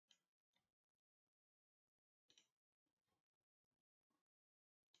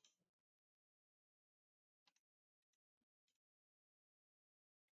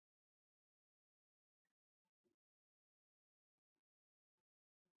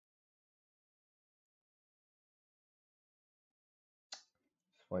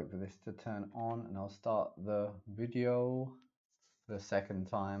wait for this to turn on and I'll start the video the second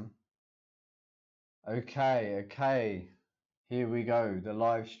time. Okay, here we go, the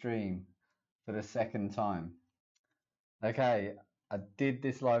live stream for the second time. Okay, I did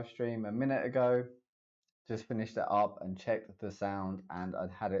this live stream a minute ago, just finished it up and checked the sound, and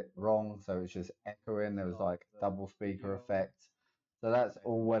I'd had it wrong, so it's just echoing. There was like double speaker effect, so that's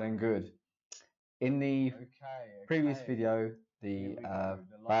all well and good. In the previous video, the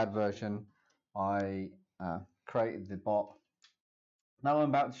bad version, I created the bot. Now I'm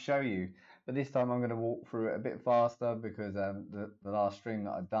about to show you, but this time I'm going to walk through it a bit faster because the last stream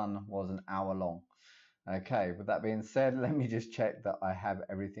that I'd done was an hour long. Okay, with that being said, let me just check that I have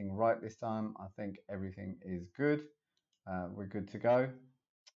everything right this time. I think everything is good. We're good to go.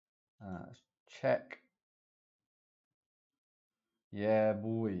 Check. Yeah,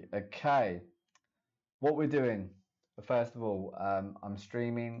 boy. Okay. What we're doing, first of all, I'm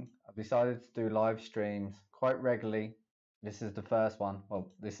streaming. I've decided to do live streams quite regularly. This is the first one.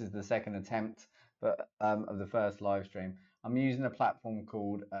 Well, this is the second attempt, but of the first live stream. I'm using a platform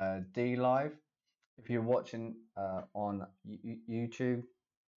called DLive. If you're watching on YouTube,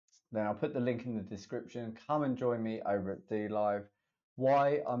 then I'll put the link in the description. Come and join me over at DLive.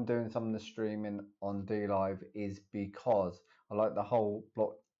 Why I'm doing some of the streaming on DLive is because I like the whole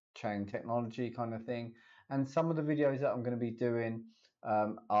blockchain technology kind of thing. And some of the videos that I'm going to be doing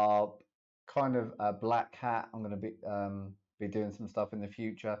are kind of a black hat. I'm going to be doing some stuff in the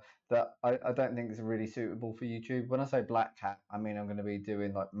future that I don't think is really suitable for YouTube. When I say black hat, I mean I'm going to be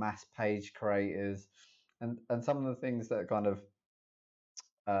doing like mass page creators and some of the things that are kind of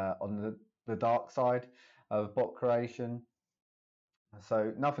on the dark side of bot creation.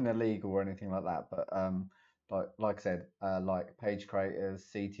 So nothing illegal or anything like that, but like I said, like page creators,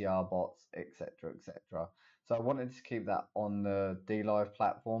 CTR bots, etc., etc. So I wanted to keep that on the DLive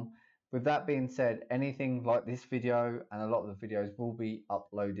platform. With that being said, anything like this video and a lot of the videos will be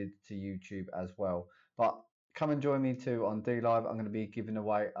uploaded to YouTube as well. But come and join me too on DLive. I'm going to be giving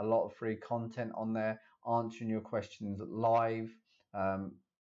away a lot of free content on there, answering your questions live.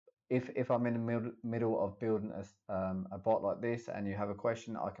 If I'm in the middle of building a bot like this and you have a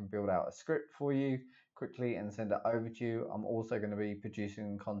question, I can build out a script for you quickly and send it over to you. I'm also going to be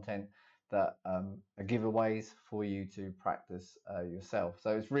producing content that are giveaways for you to practice yourself.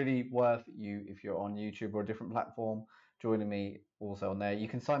 So it's really worth you, if you're on YouTube or a different platform, joining me also on there. You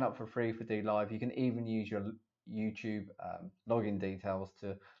can sign up for free for DLive. You can even use your YouTube login details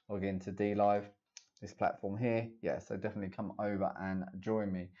to log into DLive, this platform here. Yeah, so definitely come over and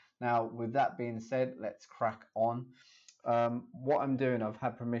join me. Now, with that being said, let's crack on. What I'm doing, I've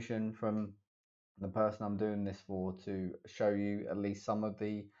had permission from the person I'm doing this for to show you at least some of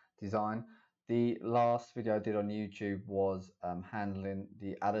the design. The last video I did on YouTube was handling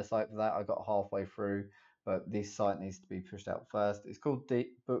the adder site for that. I got halfway through, but this site needs to be pushed out first. It's called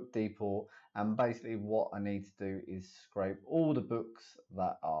Book Deport, and basically what I need to do is scrape all the books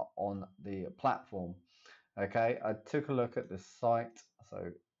that are on the platform. Okay, I took a look at the site.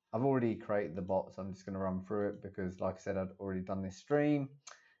 So I've already created the bot, so I'm just going to run through it because, like I said, I'd already done this stream.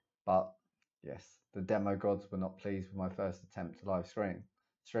 But yes, the demo gods were not pleased with my first attempt to live stream.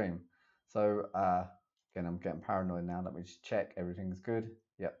 So again, I'm getting paranoid now. Let me just check everything's good.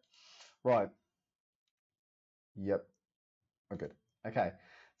 Yep. Right. Yep. We're good. Okay.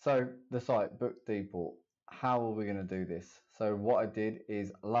 So the site Book Deport. How are we going to do this? So what I did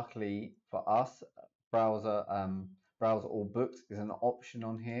is, luckily for us, browser all books is an option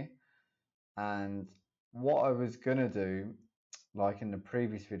on here. And what I was going to do, like in the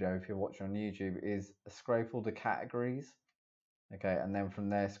previous video, if you're watching on YouTube, is scrape all the categories. Okay, and then from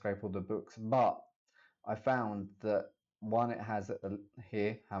there scrape all the books. But I found that one, it has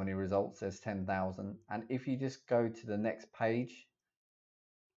here how many results, there's 10,000, and if you just go to the next page,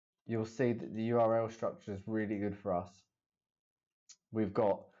 you'll see that the URL structure is really good for us. We've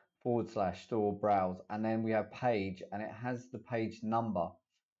got / store browse, and then we have page, and it has the page number,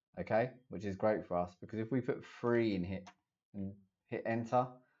 okay, which is great for us because if we put 3 in here and hit enter,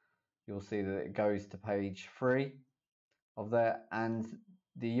 you'll see that it goes to page 3 of there, and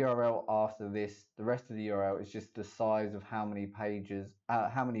the URL after this, the rest of the URL is just the size of how many pages,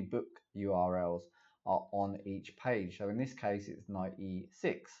 how many book URLs are on each page. So in this case, it's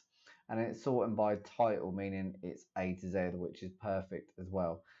 96, and it's sorting by title, meaning it's A to Z, which is perfect as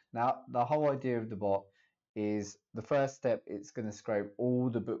well. Now, the whole idea of the bot is, the first step, it's going to scrape all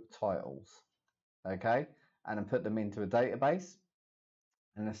the book titles, okay, and then put them into a database.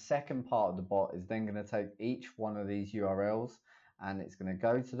 And the second part of the bot is then going to take each one of these URLs and it's going to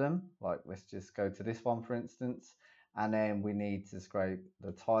go to them. Like, let's just go to this one, for instance, and then we need to scrape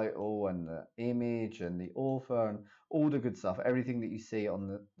the title and the image and the author and all the good stuff, everything that you see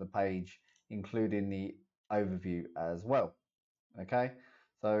on the page, including the overview as well. Okay,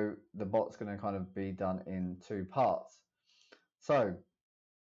 so the bot's going to kind of be done in two parts. So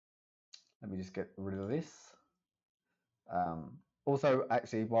let me just get rid of this. Also,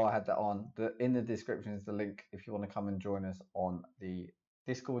 actually, while I had that on, in the description is the link if you want to come and join us on the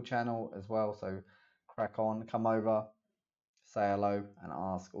Discord channel as well. So crack on, come over, say hello, and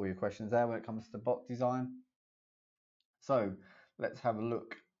ask all your questions there when it comes to bot design. So let's have a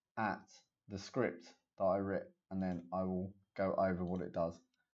look at the script that I wrote, and then I will go over what it does.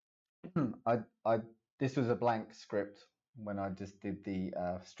 This was a blank script when I just did the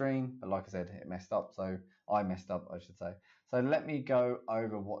stream, but like I said, it messed up, so I messed up, I should say. So let me go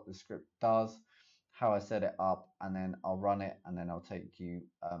over what the script does, how I set it up, and then I'll run it, and then I'll take you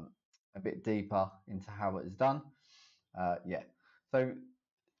a bit deeper into how it is done. Yeah, so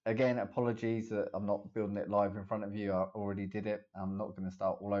again, apologies that I'm not building it live in front of you. I already did it. I'm not going to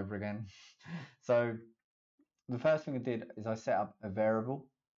start all over again. So the first thing I did is I set up a variable,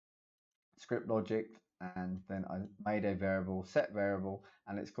 script logic, and then I made a variable, set variable,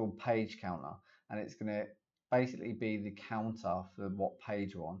 and it's called page counter, and it's going to basically be the counter for what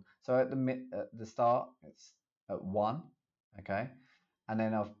page we're on. So at the start, it's at 1, okay, and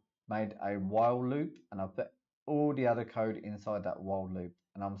then I've made a while loop, and I've put all the other code inside that while loop,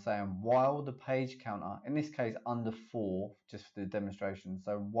 and I'm saying while the page counter, in this case under 4, just for the demonstration,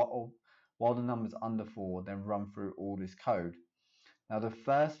 so while the number's under 4, then run through all this code. Now the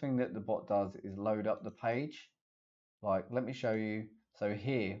first thing that the bot does is load up the page. Like, let me show you. So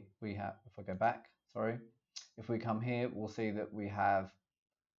here we have, if I go back, sorry, if we come here, we'll see that we have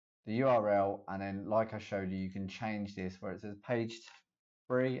the URL, and then like I showed you, you can change this where it says page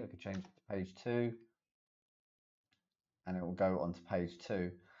 3, I could change it to page 2, and it will go onto page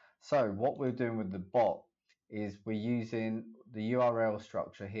 2. So what we're doing with the bot is we're using the URL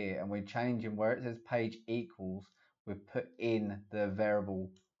structure here, and we're changing where it says page equals, we've put in the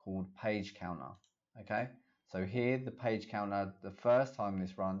variable called page counter. Okay, so here the page counter, the first time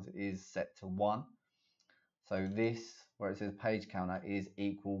this runs is set to 1. So this, where it says page counter, is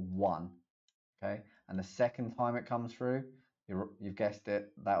equal 1. Okay, and the second time it comes through, you've guessed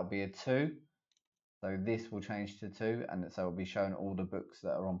it, that'll be a 2. So this will change to 2, and so it'll be showing all the books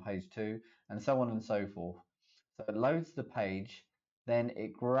that are on page 2, and so on and so forth. So it loads the page, then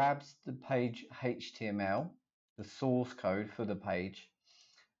it grabs the page HTML, the source code for the page,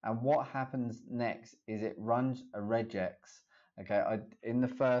 and what happens next is it runs a regex. Okay, in the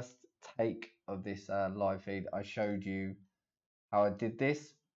first take of this live feed, I showed you how I did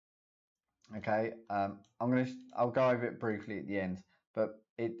this. Okay, I'll go over it briefly at the end, but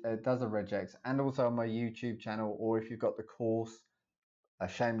it does a regex, and also on my YouTube channel, or if you've got the course, a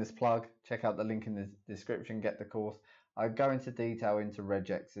shameless plug, check out the link in the description, get the course. I go into detail into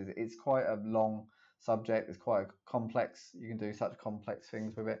regexes. It's quite a long subject, it's quite complex, you can do such complex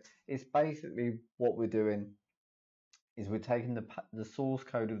things with it. It's basically what we're doing is we're taking the source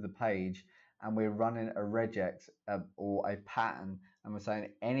code of the page, and we're running a regex or a pattern, and we're saying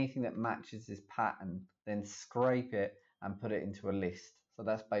anything that matches this pattern, then scrape it and put it into a list. So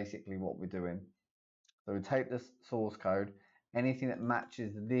that's basically what we're doing. So we take this source code, anything that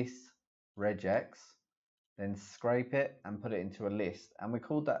matches this regex, then scrape it and put it into a list, and we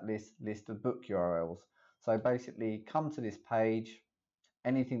called that list of book URLs. So basically come to this page,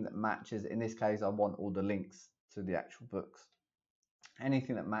 anything that matches, in this case I want all the links to the actual books,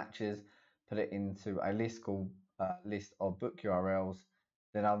 anything that matches, put it into a list called list of book URLs.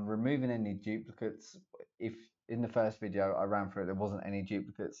 Then I'm removing any duplicates. If in the first video I ran through it, there wasn't any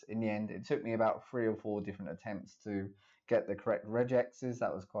duplicates. In the end, it took me about 3 or 4 different attempts to get the correct regexes.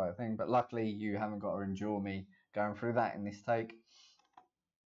 That was quite a thing, but luckily you haven't got to endure me going through that in this take.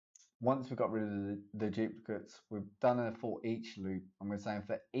 Once we've got rid of the duplicates, we've done a for each loop, and we're saying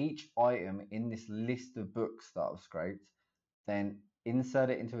for each item in this list of books that I've scraped, then insert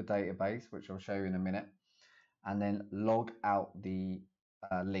it into a database, which I'll show you in a minute, and then log out the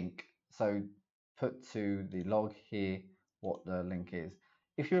link. So put to the log here what the link is.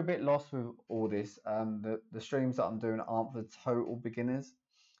 If you're a bit lost with all this, the streams that I'm doing aren't for total beginners.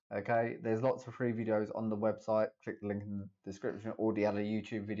 Okay, there's lots of free videos on the website. Click the link in the description, or the other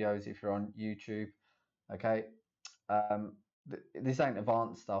YouTube videos if you're on YouTube. Okay, this ain't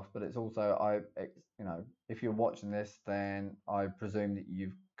advanced stuff, but it's also, you know, if you're watching this, then I presume that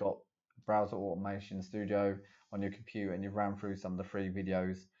you've got Browser Automation Studio on your computer and you've ran through some of the free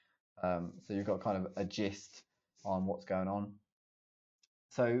videos, so you've got kind of a gist on what's going on.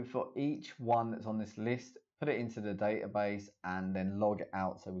 So for each one that's on this list, put it into the database, and then log it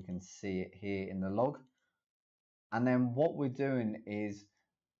out so we can see it here in the log. And then what we're doing is,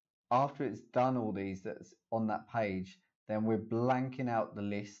 after it's done all these that's on that page, then we're blanking out the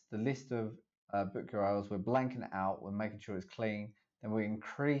list of book URLs. We're blanking it out. We're making sure it's clean. Then we're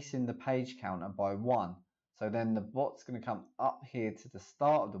increasing the page counter by 1. So then the bot's going to come up here to the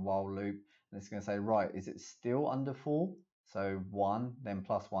start of the while loop, and it's going to say, right, is it still under 4? So 1, then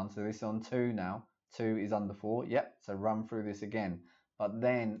plus 1. So this is on 2 now. 2 is under 4. Yep. So run through this again. But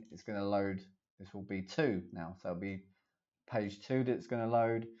then it's going to load. This will be 2 now. So it'll be page 2 that's going to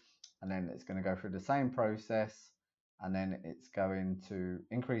load. And then it's going to go through the same process, and then it's going to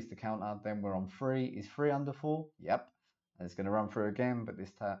increase the counter. Then we're on 3. Is 3 under 4? Yep. And it's going to run through again, but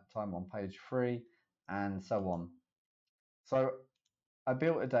this time on page 3, and so on. So I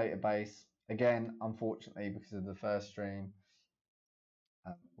built a database again, unfortunately, because of the first stream,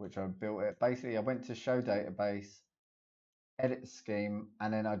 which I built it. Basically, I went to show database, edit scheme,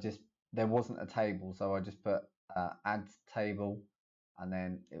 and then there wasn't a table, so I just put add table. And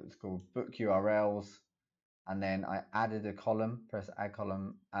then it was called book URLs, and then I added a column, press add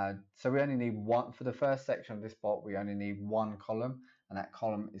column. So we only need one for the first section of this bot. We only need one column, and that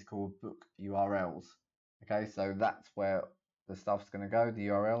column is called book URLs. Okay, so that's where the stuff's going to go, the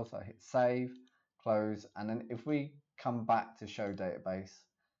URLs. I hit save, close, and then if we come back to show database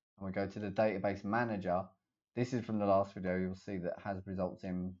and we go to the database manager, this is from the last video, you'll see that has results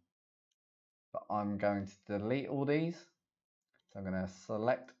in, but I'm going to delete all these. So I'm going to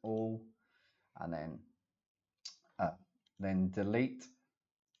select all, and then delete,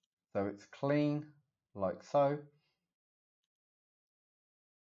 so it's clean, like so.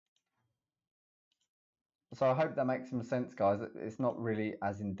 So I hope that makes some sense, guys. It's not really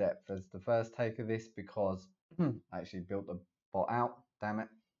as in depth as the first take of this, because I actually built the bot out, damn it.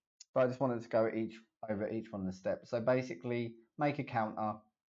 But I just wanted to go over each one of the steps. So basically, make a counter,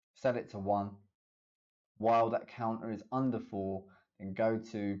 set it to 1. While that counter is under 4, then go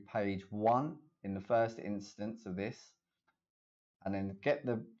to page 1 in the first instance of this, and then get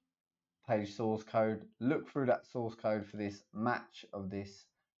the page source code, look through that source code for this match of this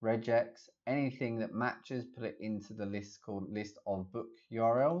regex. Anything that matches, put it into the list called list of book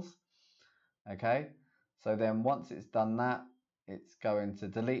URLs. Okay, so then once it's done that, it's going to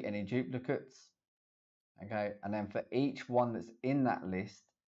delete any duplicates. Okay, and then for each one that's in that list,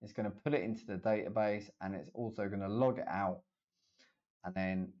 it's going to put it into the database, and it's also going to log it out. And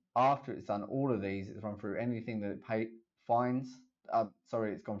then after it's done all of these, it's run through anything that it finds.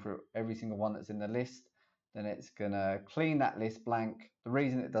 It's gone through every single one that's in the list. Then it's going to clean that list blank. The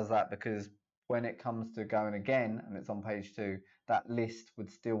reason it does that, because when it comes to going again and it's on page 2, that list would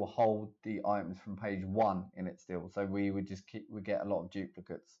still hold the items from page 1 in it still. So we would get a lot of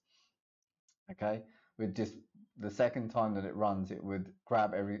duplicates. Okay, the second time that it runs, it would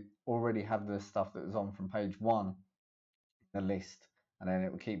already have the stuff that was on from page 1 in the list, and then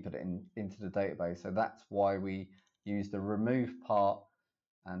it would keep it into the database. So that's why we use the remove part,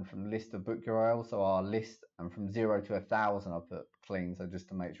 and from list of book URL, so our list, and from 0 to 1,000 I put clean, so just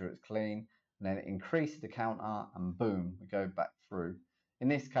to make sure it's clean, and then increase the counter, and boom, we go back through. In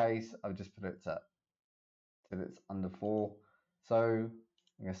this case, I've just put it till it's under 4. So I'm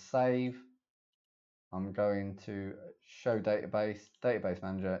going to save. I'm going to show database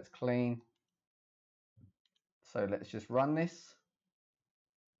manager, it's clean. So let's just run this.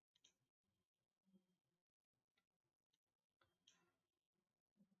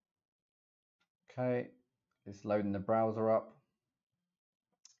 Okay, it's loading the browser up.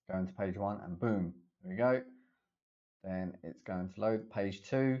 Going to page 1, and boom, there we go. Then it's going to load page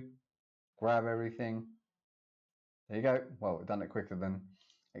 2, grab everything. There you go. Well, we've done it quicker than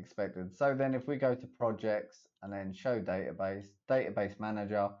expected. So then if we go to projects and then show database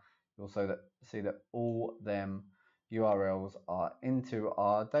manager, you'll see that all them URLs are into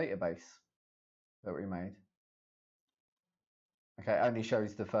our database that we made. Okay, it only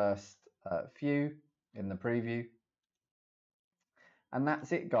shows the first few in the preview. And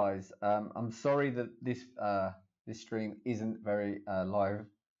that's it, guys. I'm sorry that this stream isn't very live,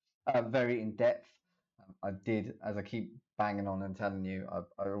 very in depth. I did, as I keep banging on and telling you, I've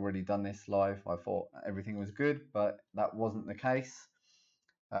already done this live. I thought everything was good, but that wasn't the case.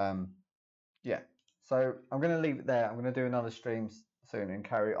 Yeah, so I'm going to leave it there. I'm going to do another stream soon and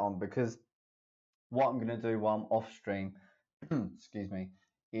carry on, because what I'm going to do while I'm off stream, excuse me,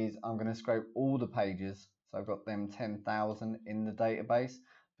 is I'm going to scrape all the pages. So I've got them 10,000 in the database,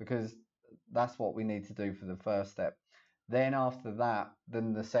 because that's what we need to do for the first step. Then after that,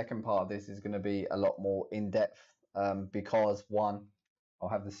 then the second part of this is going to be a lot more in depth, because one, I'll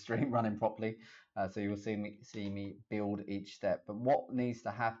have the stream running properly, so you'll see me build each step. But what needs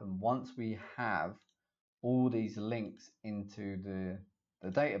to happen once we have all these links into the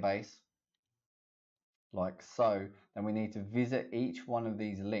database, like so, then we need to visit each one of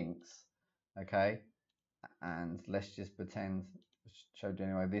these links, okay? And let's just pretend, showed you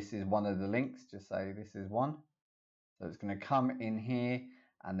anyway, this is one of the links, just say this is one. So it's going to come in here,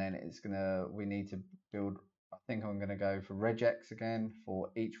 and then it's going to, we need to build, I think I'm going to go for regex again for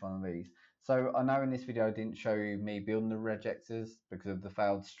each one of these. So I know in this video I didn't show you me building the regexes because of the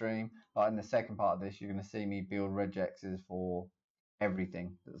failed stream, but in the second part of this you're going to see me build regexes for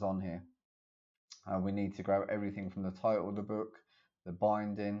everything that's on here. We need to grab everything from the title of the book, the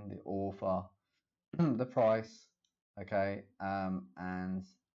binding, the author, the price, okay, and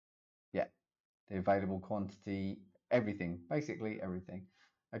yeah, the available quantity, everything, basically everything.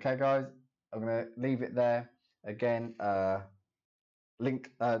 Okay, guys, I'm going to leave it there. Again, look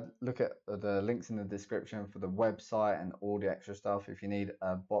at the links in the description for the website and all the extra stuff if you need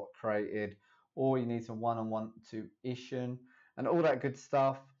a bot created or you need some one-on-one tuition and all that good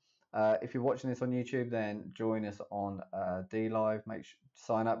stuff. If you're watching this on YouTube, then join us on DLive. Make sure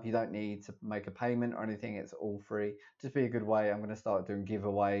sign up. You don't need to make a payment or anything. It's all free. Just be a good way. I'm going to start doing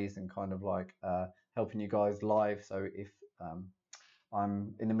giveaways and kind of like helping you guys live. So if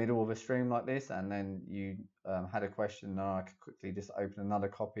I'm in the middle of a stream like this and then you had a question, and I could quickly just open another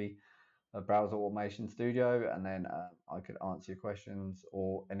copy of Browser Automation Studio, and then I could answer your questions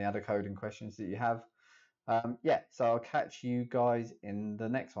or any other coding questions that you have. Yeah, so I'll catch you guys in the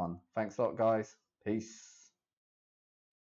next one. Thanks a lot, guys. Peace.